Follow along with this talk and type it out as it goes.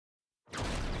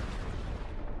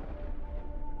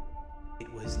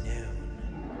was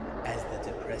known as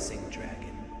the depressing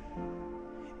dragon,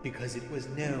 because it was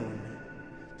known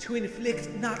to inflict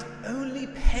not only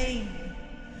pain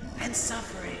and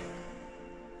suffering,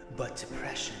 but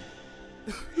depression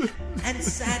and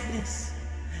sadness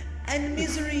and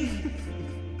misery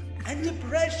and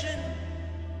depression.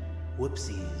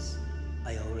 Whoopsies,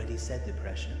 I already said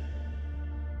depression.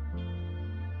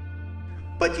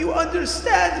 But you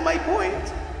understand my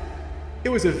point. It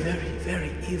was a very,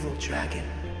 very evil dragon,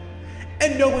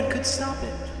 and no one could stop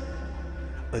it.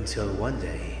 Until one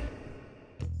day,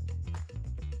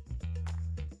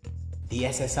 the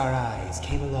SSRIs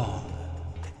came along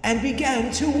and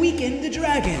began to weaken the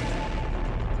dragon.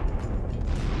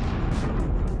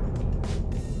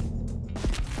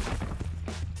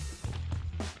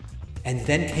 And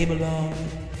then came along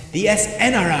the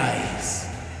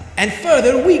SNRIs and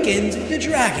further weakened the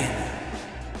dragon.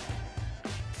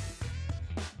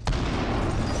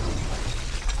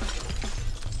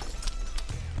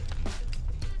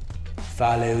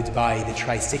 Followed by the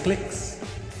Tricyclics,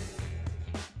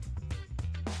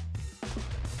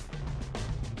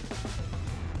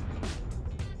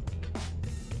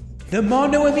 the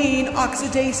monoamine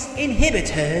oxidase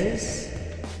inhibitors,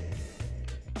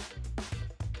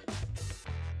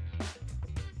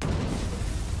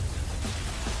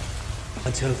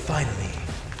 until finally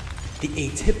the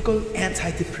atypical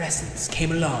antidepressants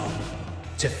came along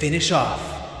to finish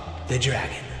off the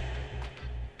dragon.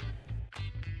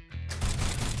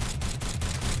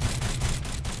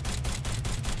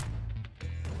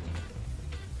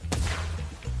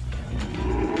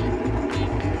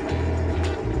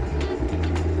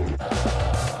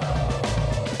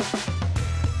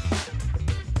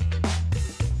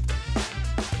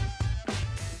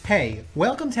 Hey,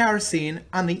 welcome to our scene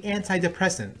on the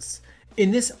antidepressants.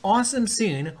 In this awesome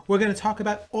scene, we're going to talk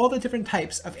about all the different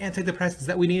types of antidepressants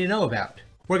that we need to know about.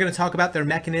 We're going to talk about their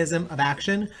mechanism of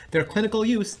action, their clinical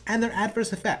use, and their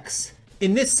adverse effects.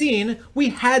 In this scene, we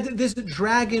had this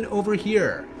dragon over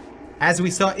here. As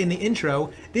we saw in the intro,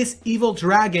 this evil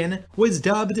dragon was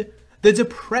dubbed the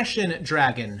Depression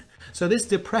Dragon. So this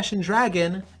Depression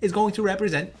Dragon is going to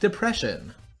represent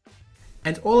depression.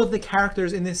 And all of the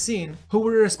characters in this scene who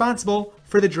were responsible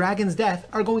for the dragon's death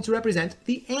are going to represent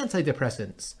the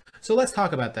antidepressants. So let's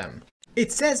talk about them.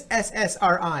 It says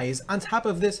SSRIs on top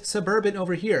of this suburban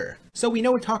over here, so we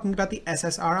know we're talking about the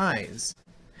SSRIs.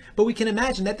 But we can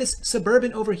imagine that this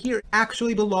suburban over here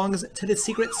actually belongs to the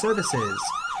Secret Services.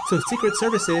 So Secret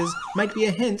Services might be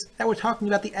a hint that we're talking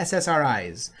about the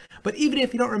SSRIs. But even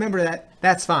if you don't remember that,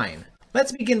 that's fine.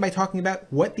 Let's begin by talking about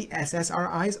what the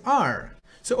SSRIs are.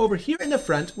 So over here in the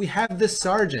front, we have the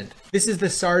sergeant. This is the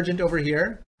sergeant over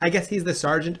here. I guess he's the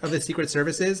sergeant of the Secret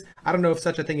Services. I don't know if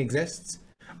such a thing exists.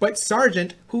 But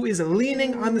sergeant who is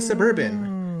leaning on the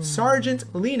suburban.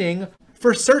 Sergeant leaning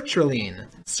for sertraline.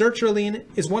 Sertraline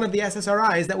is one of the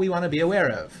SSRIs that we want to be aware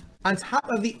of. On top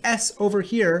of the S over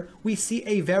here, we see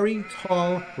a very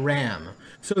tall ram.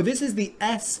 So this is the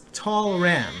S tall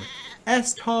ram.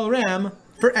 S tall ram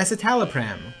for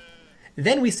escitalopram.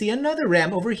 Then we see another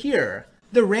ram over here.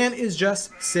 The ram is just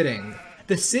sitting.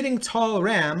 The sitting tall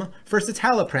ram for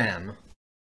citalopram.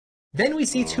 Then we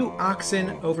see two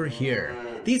oxen over here.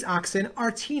 These oxen are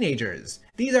teenagers.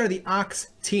 These are the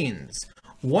ox teens.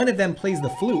 One of them plays the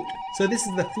flute, so this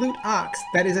is the flute ox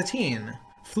that is a teen.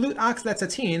 Flute ox that's a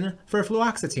teen for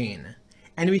fluoxetine.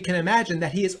 And we can imagine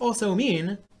that he is also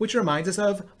mean, which reminds us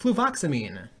of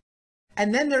fluvoxamine.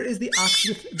 And then there is the ox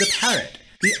with the parrot.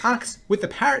 The ox with the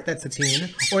parrot that's a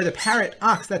teen, or the parrot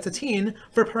ox that's a teen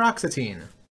for paroxetine.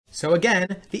 So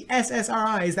again, the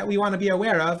SSRIs that we want to be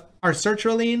aware of are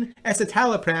sertraline,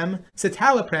 escitalopram,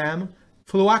 citalopram,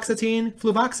 fluoxetine,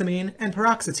 fluvoxamine, and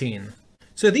paroxetine.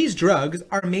 So these drugs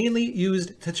are mainly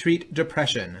used to treat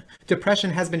depression. Depression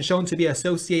has been shown to be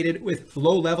associated with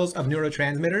low levels of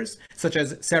neurotransmitters, such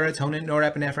as serotonin,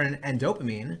 norepinephrine, and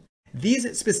dopamine.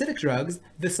 These specific drugs,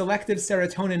 the selective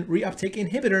serotonin reuptake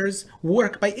inhibitors,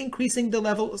 work by increasing the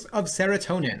levels of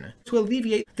serotonin to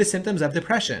alleviate the symptoms of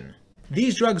depression.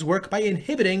 These drugs work by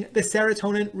inhibiting the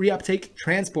serotonin reuptake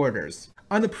transporters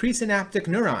on the presynaptic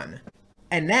neuron.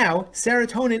 And now,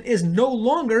 serotonin is no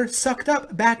longer sucked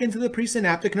up back into the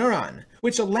presynaptic neuron,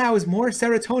 which allows more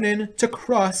serotonin to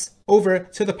cross over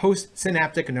to the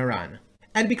postsynaptic neuron.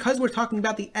 And because we're talking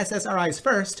about the SSRIs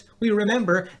first, we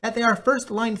remember that they are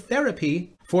first-line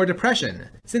therapy for depression,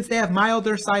 since they have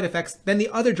milder side effects than the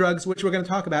other drugs which we're going to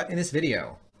talk about in this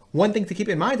video. One thing to keep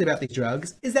in mind about these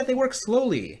drugs is that they work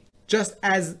slowly, just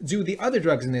as do the other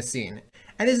drugs in this scene.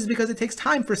 And this is because it takes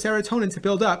time for serotonin to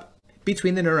build up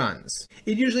between the neurons.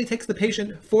 It usually takes the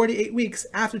patient 4 to 8 weeks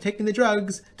after taking the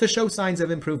drugs to show signs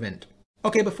of improvement.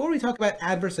 Okay, before we talk about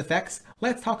adverse effects,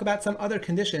 let's talk about some other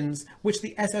conditions which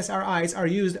the SSRIs are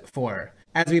used for.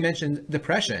 As we mentioned,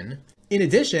 depression. In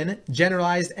addition,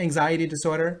 generalized anxiety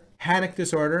disorder, panic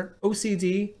disorder,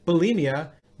 OCD, bulimia,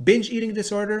 binge eating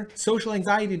disorder, social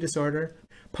anxiety disorder,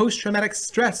 post-traumatic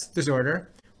stress disorder,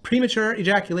 premature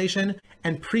ejaculation,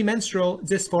 and premenstrual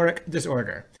dysphoric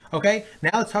disorder. Okay,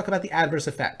 now let's talk about the adverse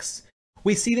effects.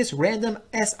 We see this random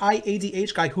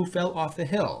SIADH guy who fell off the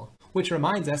hill, which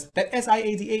reminds us that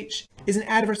SIADH is an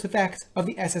adverse effect of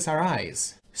the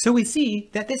SSRIs. So we see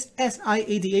that this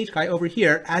SIADH guy over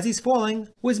here, as he's falling,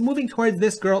 was moving towards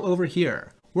this girl over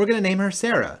here. We're going to name her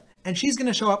Sarah, and she's going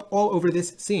to show up all over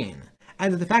this scene.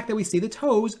 And the fact that we see the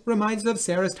toes reminds us of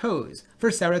Sarah's toes for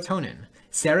serotonin.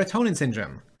 Serotonin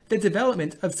syndrome. The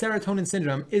development of serotonin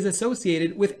syndrome is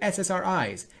associated with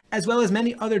SSRIs, as well as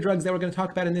many other drugs that we're going to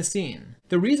talk about in this scene.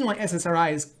 The reason why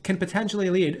SSRIs can potentially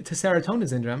lead to serotonin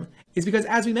syndrome is because,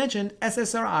 as we mentioned,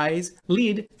 SSRIs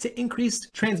lead to increased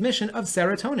transmission of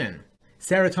serotonin.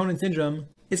 Serotonin syndrome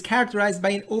is characterized by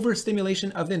an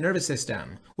overstimulation of the nervous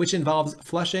system, which involves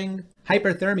flushing,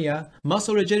 hyperthermia,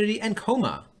 muscle rigidity, and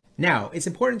coma. Now, it's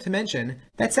important to mention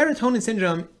that serotonin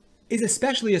syndrome is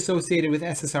especially associated with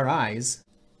SSRIs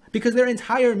because their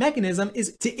entire mechanism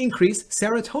is to increase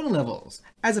serotonin levels,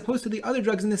 as opposed to the other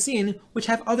drugs in the scene, which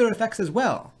have other effects as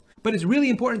well. But it's really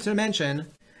important to mention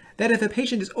that if a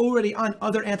patient is already on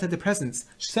other antidepressants,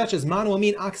 such as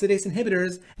monoamine oxidase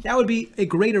inhibitors, that would be a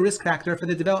greater risk factor for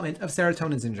the development of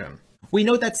serotonin syndrome. We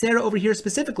note that Sarah over here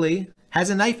specifically has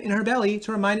a knife in her belly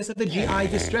to remind us of the GI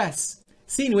distress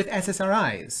seen with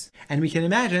SSRIs. And we can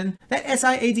imagine that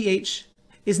SIADH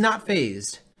is not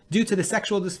phased due to the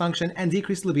sexual dysfunction and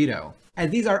decreased libido. And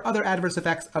these are other adverse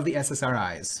effects of the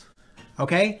SSRIs.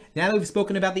 Okay, now that we've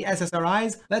spoken about the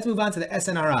SSRIs, let's move on to the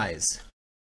SNRIs.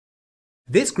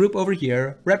 This group over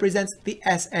here represents the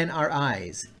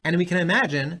SNRIs. And we can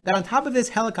imagine that on top of this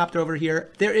helicopter over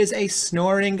here, there is a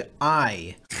snoring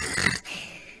eye.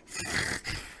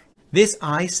 This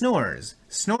eye snores.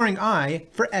 Snoring eye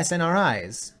for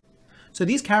SNRIs. So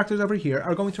these characters over here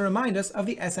are going to remind us of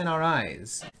the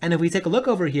SNRIs. And if we take a look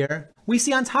over here, we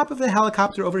see on top of the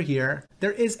helicopter over here,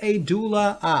 there is a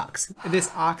doula ox.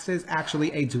 This ox is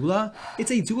actually a doula.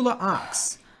 It's a doula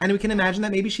ox. And we can imagine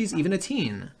that maybe she's even a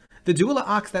teen. The doula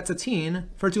ox that's a teen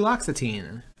for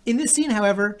duloxetine. In this scene,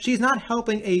 however, she's not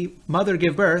helping a mother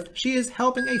give birth, she is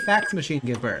helping a fax machine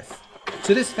give birth.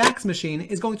 So this fax machine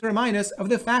is going to remind us of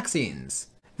the vaccines,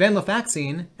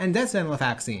 venlafaxine and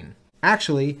desvenlafaxine.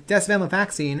 Actually,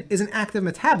 desvenlafaxine is an active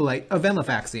metabolite of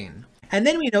venlafaxine. And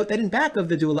then we note that in back of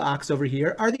the doula ox over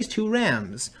here are these two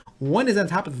rams. One is on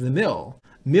top of the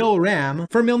mill ram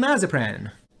for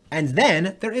milnazepam. And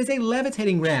then there is a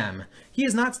levitating ram. He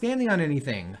is not standing on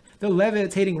anything. The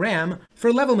levitating ram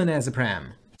for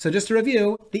levelminazepam. So just to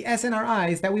review, the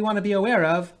SNRIs that we want to be aware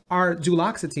of are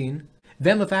duloxetine,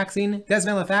 venlafaxine,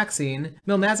 desvenlafaxine,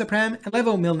 milnazepam, and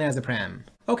levomilnazepam.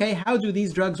 Okay, how do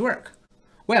these drugs work?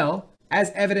 Well,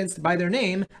 as evidenced by their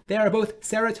name, they are both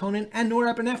serotonin and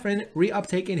norepinephrine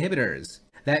reuptake inhibitors.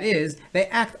 That is, they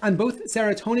act on both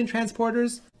serotonin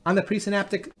transporters on the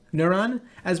presynaptic neuron,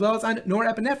 as well as on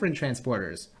norepinephrine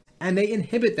transporters, and they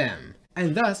inhibit them.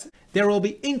 And thus, there will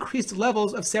be increased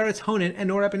levels of serotonin and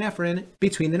norepinephrine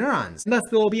between the neurons. And thus,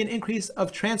 there will be an increase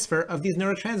of transfer of these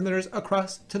neurotransmitters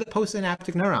across to the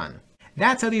postsynaptic neuron.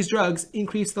 That's how these drugs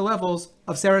increase the levels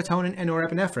of serotonin and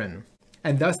norepinephrine.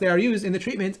 And thus they are used in the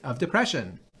treatment of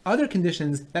depression. Other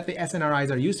conditions that the SNRIs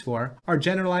are used for are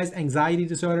generalized anxiety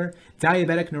disorder,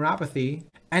 diabetic neuropathy,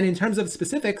 and in terms of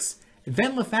specifics,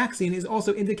 venlafaxine is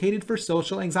also indicated for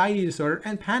social anxiety disorder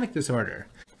and panic disorder.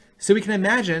 So we can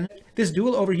imagine this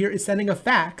doula over here is sending a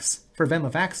fax for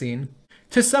venlafaxine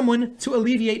to someone to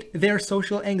alleviate their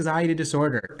social anxiety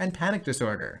disorder and panic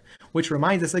disorder, which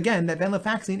reminds us again that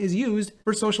venlafaxine is used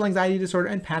for social anxiety disorder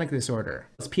and panic disorder,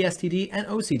 PSTD and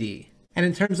OCD. And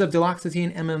in terms of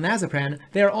duloxetine and milnazepam,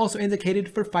 they are also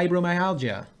indicated for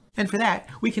fibromyalgia. And for that,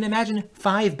 we can imagine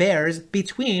 5 bears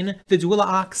between the doula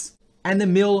ox and the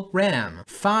mill ram.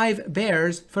 5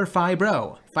 bears for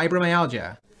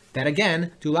fibromyalgia. That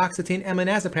again, duloxetine and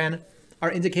milnazepam are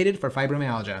indicated for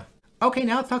fibromyalgia. Okay,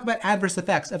 now let's talk about adverse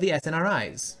effects of the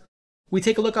SNRIs. We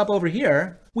take a look over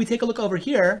here,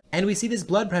 and we see this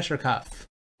blood pressure cuff.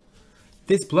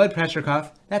 This blood pressure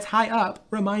cuff that's high up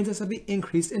reminds us of the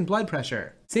increase in blood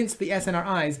pressure. Since the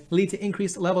SNRIs lead to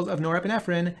increased levels of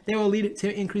norepinephrine, they will lead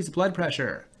to increased blood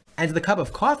pressure. And the cup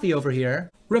of coffee over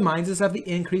here reminds us of the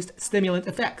increased stimulant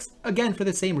effects, again for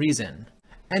the same reason.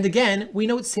 And again, we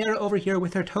note Sarah over here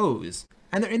with her toes,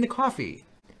 and they're in the coffee.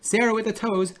 Sarah with the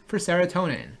toes for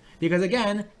serotonin. Because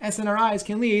again, SNRIs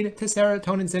can lead to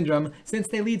serotonin syndrome since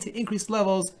they lead to increased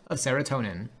levels of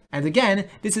serotonin. And again,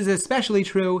 this is especially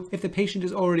true if the patient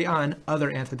is already on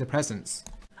other antidepressants.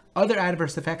 Other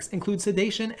adverse effects include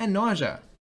sedation and nausea.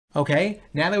 Okay,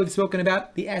 now that we've spoken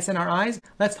about the SNRIs,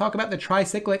 let's talk about the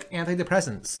tricyclic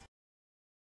antidepressants.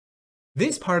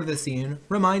 This part of the scene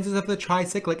reminds us of the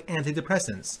tricyclic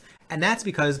antidepressants, and that's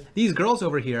because these girls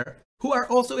over here, who are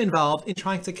also involved in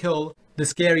trying to kill the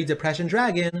scary depression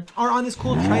dragon, are on this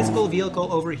cool tricycle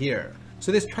vehicle over here.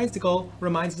 So this tricycle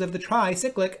reminds us of the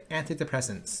tricyclic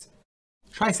antidepressants.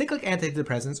 Tricyclic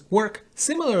antidepressants work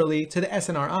similarly to the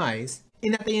SNRIs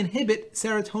in that they inhibit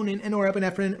serotonin and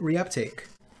norepinephrine reuptake,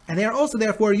 and they are also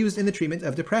therefore used in the treatment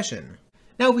of depression.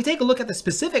 Now, if we take a look at the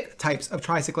specific types of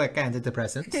tricyclic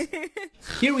antidepressants,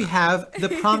 here we have the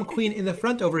prom queen in the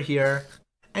front over here,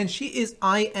 and she is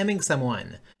IMing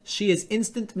someone. She is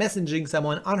instant messaging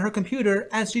someone on her computer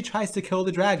as she tries to kill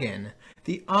the dragon.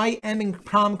 The IMing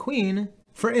prom queen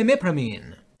for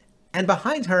imipramine. And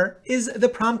behind her is the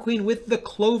prom queen with the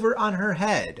clover on her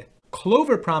head.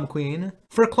 Clover prom queen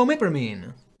for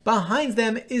clomipramine. Behind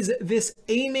them is this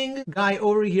aiming guy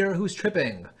over here who's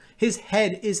tripping. His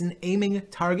head is an aiming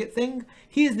target thing.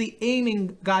 He is the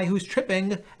aiming guy who's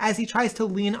tripping as he tries to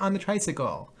lean on the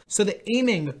tricycle. So the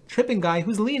aiming, tripping guy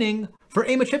who's leaning for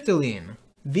amitriptyline.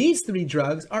 These three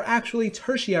drugs are actually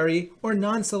tertiary or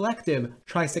non-selective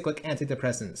tricyclic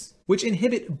antidepressants, which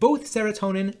inhibit both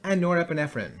serotonin and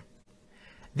norepinephrine.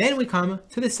 Then we come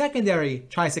to the secondary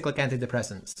tricyclic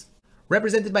antidepressants,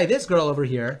 represented by this girl over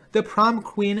here, the prom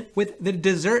queen with the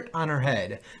dessert on her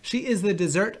head. She is the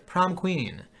dessert prom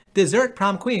queen. Dessert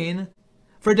prom queen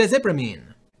for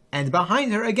desipramine. And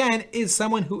behind her again is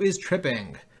someone who is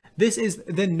tripping. This is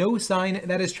the no sign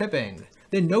that is tripping.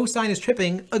 The no sign is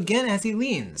tripping again as he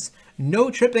leans. No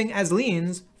tripping as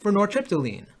leans for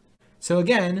nortriptyline. So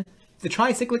again, the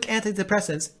tricyclic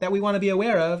antidepressants that we want to be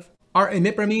aware of are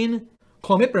imipramine,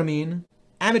 clomipramine,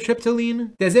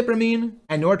 amitriptyline, desipramine,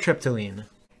 and nortriptyline.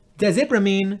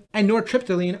 Desipramine and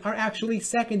nortriptyline are actually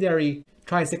secondary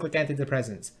tricyclic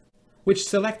antidepressants, which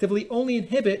selectively only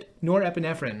inhibit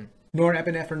norepinephrine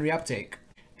reuptake.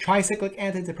 Tricyclic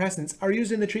antidepressants are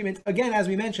used in the treatment, again, as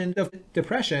we mentioned, of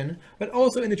depression, but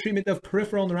also in the treatment of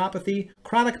peripheral neuropathy,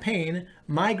 chronic pain,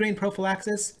 migraine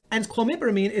prophylaxis, and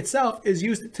clomipramine itself is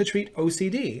used to treat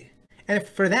OCD. And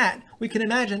for that, we can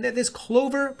imagine that this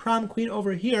clover prom queen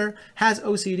over here has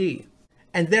OCD,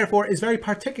 and therefore is very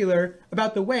particular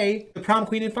about the way the prom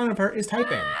queen in front of her is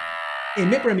typing.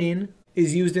 Imipramine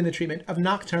is used in the treatment of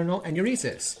nocturnal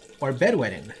enuresis, or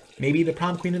bedwetting. Maybe the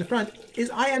prom queen in the front is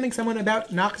IMing someone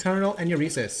about nocturnal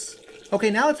enuresis. Okay,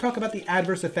 now let's talk about the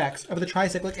adverse effects of the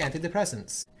tricyclic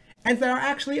antidepressants. And there are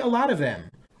actually a lot of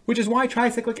them, which is why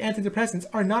tricyclic antidepressants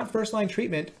are not first-line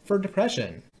treatment for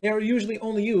depression. They are usually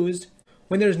only used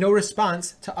when there's no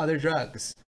response to other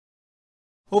drugs.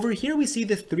 Over here we see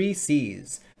the 3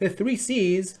 Cs. The 3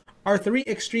 Cs are 3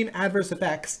 extreme adverse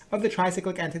effects of the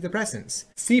tricyclic antidepressants.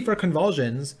 C for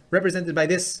convulsions, represented by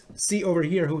this C over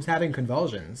here who's having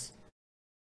convulsions.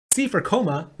 C for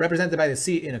coma, represented by the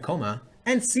C in a coma.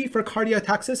 And C for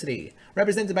cardiotoxicity,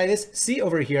 represented by this C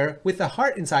over here with the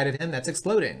heart inside of him that's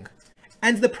exploding.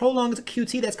 And the prolonged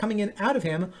QT that's coming in out of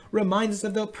him reminds us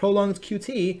of the prolonged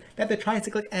QT that the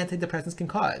tricyclic antidepressants can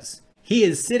cause. He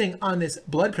is sitting on this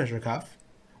blood pressure cuff,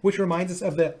 which reminds us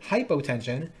of the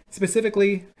hypotension,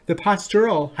 specifically the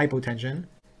postural hypotension,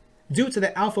 due to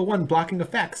the alpha-1 blocking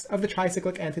effects of the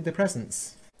tricyclic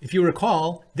antidepressants. If you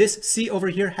recall, this C over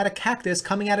here had a cactus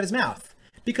coming out of his mouth,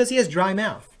 because he has dry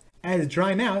mouth. As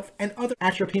dry mouth and other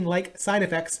atropine-like side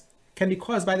effects can be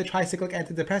caused by the tricyclic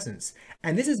antidepressants.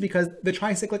 And this is because the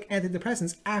tricyclic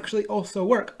antidepressants actually also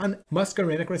work on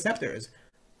muscarinic receptors,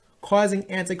 causing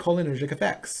anticholinergic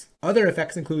effects. Other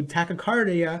effects include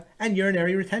tachycardia and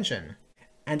urinary retention.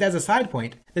 And as a side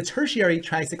point, the tertiary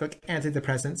tricyclic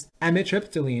antidepressants,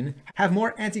 amitriptyline, have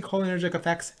more anticholinergic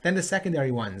effects than the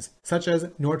secondary ones, such as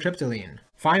nortriptyline.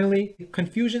 Finally,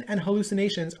 confusion and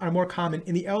hallucinations are more common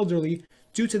in the elderly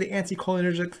due to the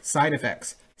anticholinergic side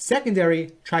effects.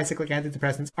 Secondary tricyclic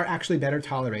antidepressants are actually better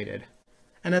tolerated.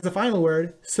 And as a final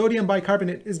word, sodium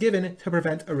bicarbonate is given to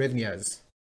prevent arrhythmias.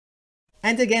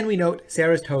 And again we note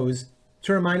Sarah's toes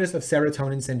to remind us of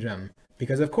serotonin syndrome,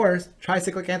 because of course,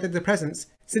 tricyclic antidepressants,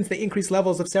 since they increase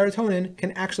levels of serotonin,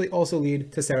 can actually also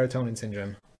lead to serotonin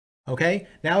syndrome. Okay,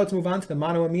 now let's move on to the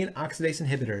monoamine oxidase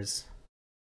inhibitors.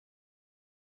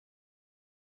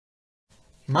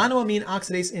 Monoamine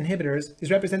oxidase inhibitors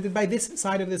is represented by this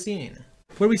side of the scene,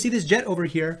 where we see this jet over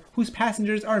here whose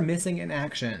passengers are missing in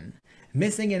action.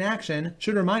 Missing in action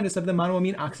should remind us of the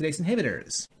monoamine oxidase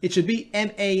inhibitors. It should be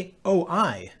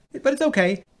MAOI, But it's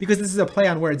okay, because this is a play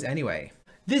on words anyway.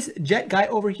 This jet guy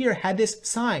over here had this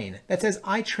sign that says,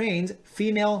 I trained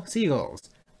female seagulls.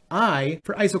 I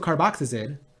for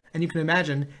isocarboxazid, and you can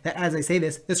imagine that as I say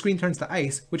this, the screen turns to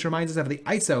ice, which reminds us of the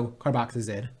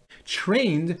isocarboxazid.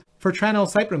 Trained for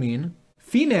tranylcypromine,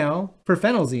 female for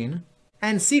phenelzine,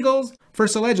 and seagulls for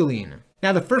selegiline.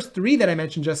 Now the first three that I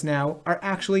mentioned just now are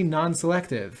actually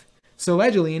non-selective.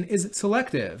 Selegiline is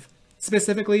selective,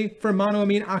 specifically for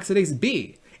monoamine oxidase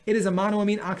B. It is a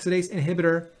monoamine oxidase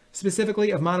inhibitor,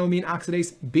 specifically of monoamine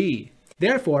oxidase B.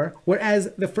 Therefore,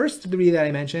 whereas the first three that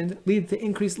I mentioned lead to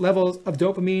increased levels of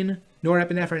dopamine,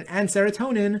 norepinephrine, and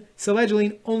serotonin,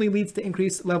 selegiline only leads to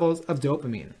increased levels of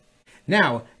dopamine.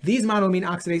 Now, these monoamine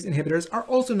oxidase inhibitors are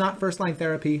also not first-line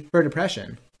therapy for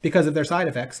depression because of their side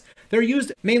effects. They're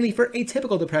used mainly for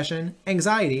atypical depression,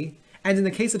 anxiety, and in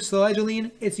the case of selegiline,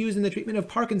 it's used in the treatment of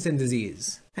Parkinson's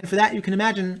disease. And for that, you can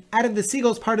imagine, out of the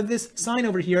seagulls part of this sign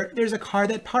over here, there's a car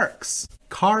that parks.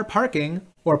 Car parking,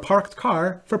 or parked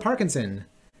car, for Parkinson.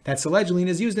 That selegiline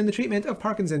is used in the treatment of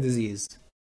Parkinson's disease.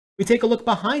 We take a look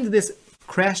behind this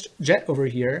crashed jet over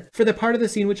here for the part of the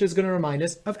scene which is going to remind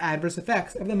us of adverse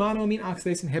effects of the monoamine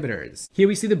oxidase inhibitors. Here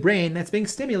we see the brain that's being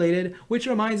stimulated, which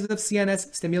reminds us of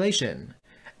CNS stimulation.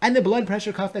 And the blood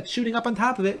pressure cuff that's shooting up on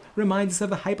top of it reminds us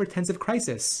of the hypertensive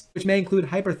crisis, which may include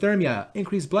hyperthermia,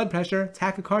 increased blood pressure,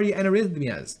 tachycardia, and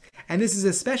arrhythmias. And this is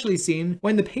especially seen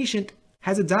when the patient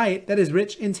has a diet that is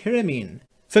rich in tyramine,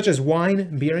 such as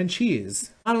wine, beer, and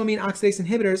cheese. Monoamine oxidase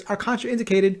inhibitors are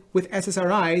contraindicated with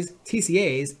SSRIs,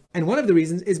 TCAs, and one of the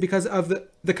reasons is because of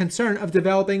the concern of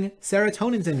developing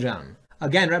serotonin syndrome,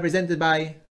 again represented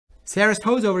by Ssris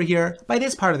toes over here by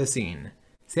this part of the scene.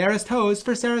 Ssris toes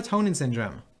for serotonin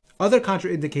syndrome. Other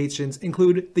contraindications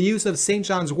include the use of St.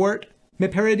 John's wort,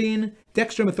 meperidine,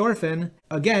 dextromethorphan,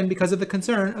 again because of the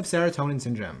concern of serotonin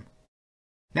syndrome.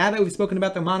 Now that we've spoken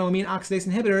about the monoamine oxidase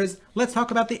inhibitors, let's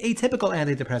talk about the atypical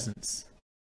antidepressants.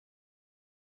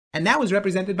 And that was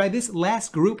represented by this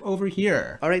last group over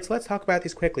here. Alright, so let's talk about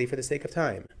these quickly for the sake of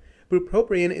time.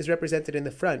 Bupropion is represented in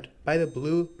the front by the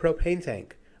blue propane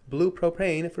tank. Blue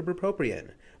propane for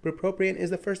bupropion. Bupropion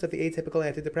is the first of the atypical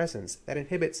antidepressants that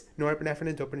inhibits norepinephrine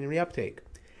and dopamine reuptake.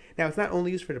 Now, it's not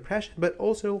only used for depression, but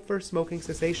also for smoking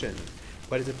cessation.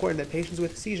 But it's important that patients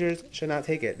with seizures should not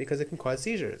take it because it can cause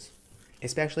seizures,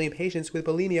 especially in patients with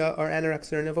bulimia or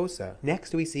anorexia nervosa.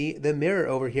 Next, we see the mirror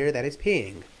over here that is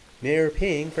peeing. Mirror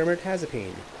peeing for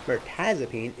mirtazapine.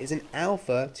 Mirtazapine is an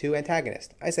alpha-2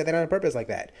 antagonist. I said that on purpose like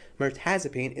that.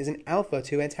 Mirtazapine is an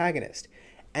alpha-2 antagonist.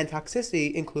 And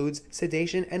toxicity includes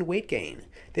sedation and weight gain.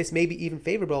 This may be even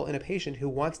favorable in a patient who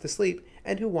wants to sleep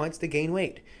and who wants to gain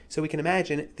weight. So we can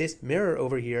imagine this mirror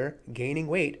over here gaining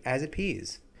weight as it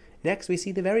pees. Next, we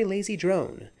see the very lazy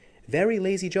drone. Very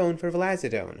lazy drone for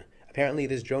Vlasidone. Apparently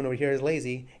this drone over here is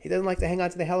lazy. He doesn't like to hang on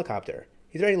to the helicopter.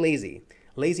 He's very lazy.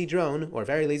 Lazy drone, or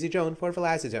very lazy drone, for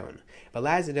Vlasidone.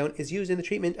 Vlasidone is used in the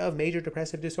treatment of major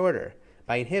depressive disorder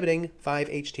by inhibiting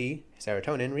 5-HT,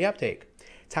 serotonin, reuptake.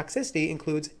 Toxicity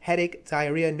includes headache,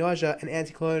 diarrhea, nausea, and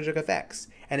anticholinergic effects,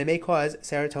 and it may cause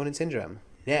serotonin syndrome.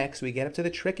 Next, we get up to the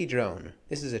tricky drone.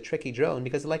 This is a tricky drone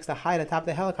because it likes to hide on top of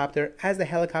the helicopter as the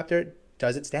helicopter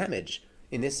does its damage,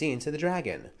 in this scene to the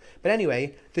dragon. But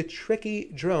anyway, the tricky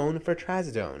drone for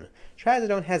Trazadone.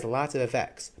 Trazadone has lots of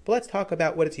effects, but let's talk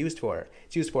about what it's used for.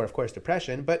 It's used for, of course,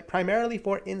 depression, but primarily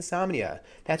for insomnia.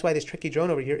 That's why this tricky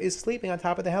drone over here is sleeping on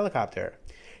top of the helicopter.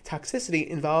 Toxicity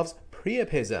involves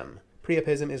priapism.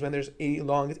 Priapism is when there's a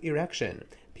long erection.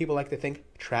 People like to think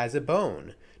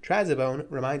trazodone. Trazodone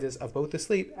reminds us of both the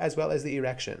sleep as well as the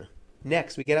erection.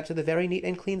 Next, we get up to the very neat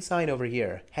and clean sign over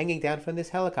here, hanging down from this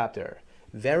helicopter.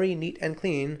 Very neat and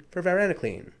clean for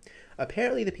varenicline.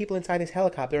 Apparently the people inside this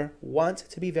helicopter want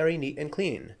to be very neat and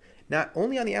clean. Not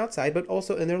only on the outside, but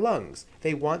also in their lungs.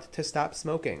 They want to stop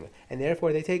smoking, and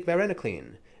therefore they take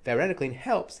varenicline. Varenicline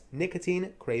helps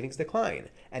nicotine cravings decline,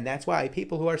 and that's why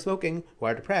people who are smoking, who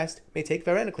are depressed, may take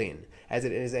varenicline, as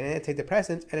it is an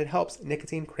antidepressant and it helps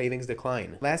nicotine cravings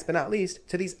decline. Last but not least,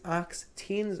 to these ox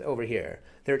teens over here.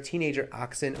 They're teenager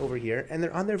oxen over here, and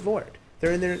they're on their vort.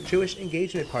 They're in their Jewish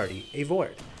engagement party, a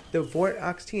vort. The vort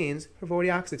ox teens for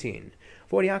vortioxetine.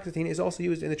 Vortioxetine is also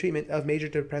used in the treatment of major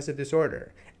depressive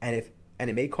disorder, and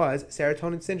it may cause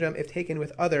serotonin syndrome if taken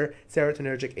with other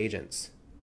serotonergic agents.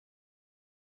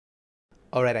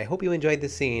 Alright, I hope you enjoyed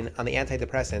this scene on the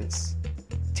antidepressants.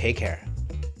 Take care.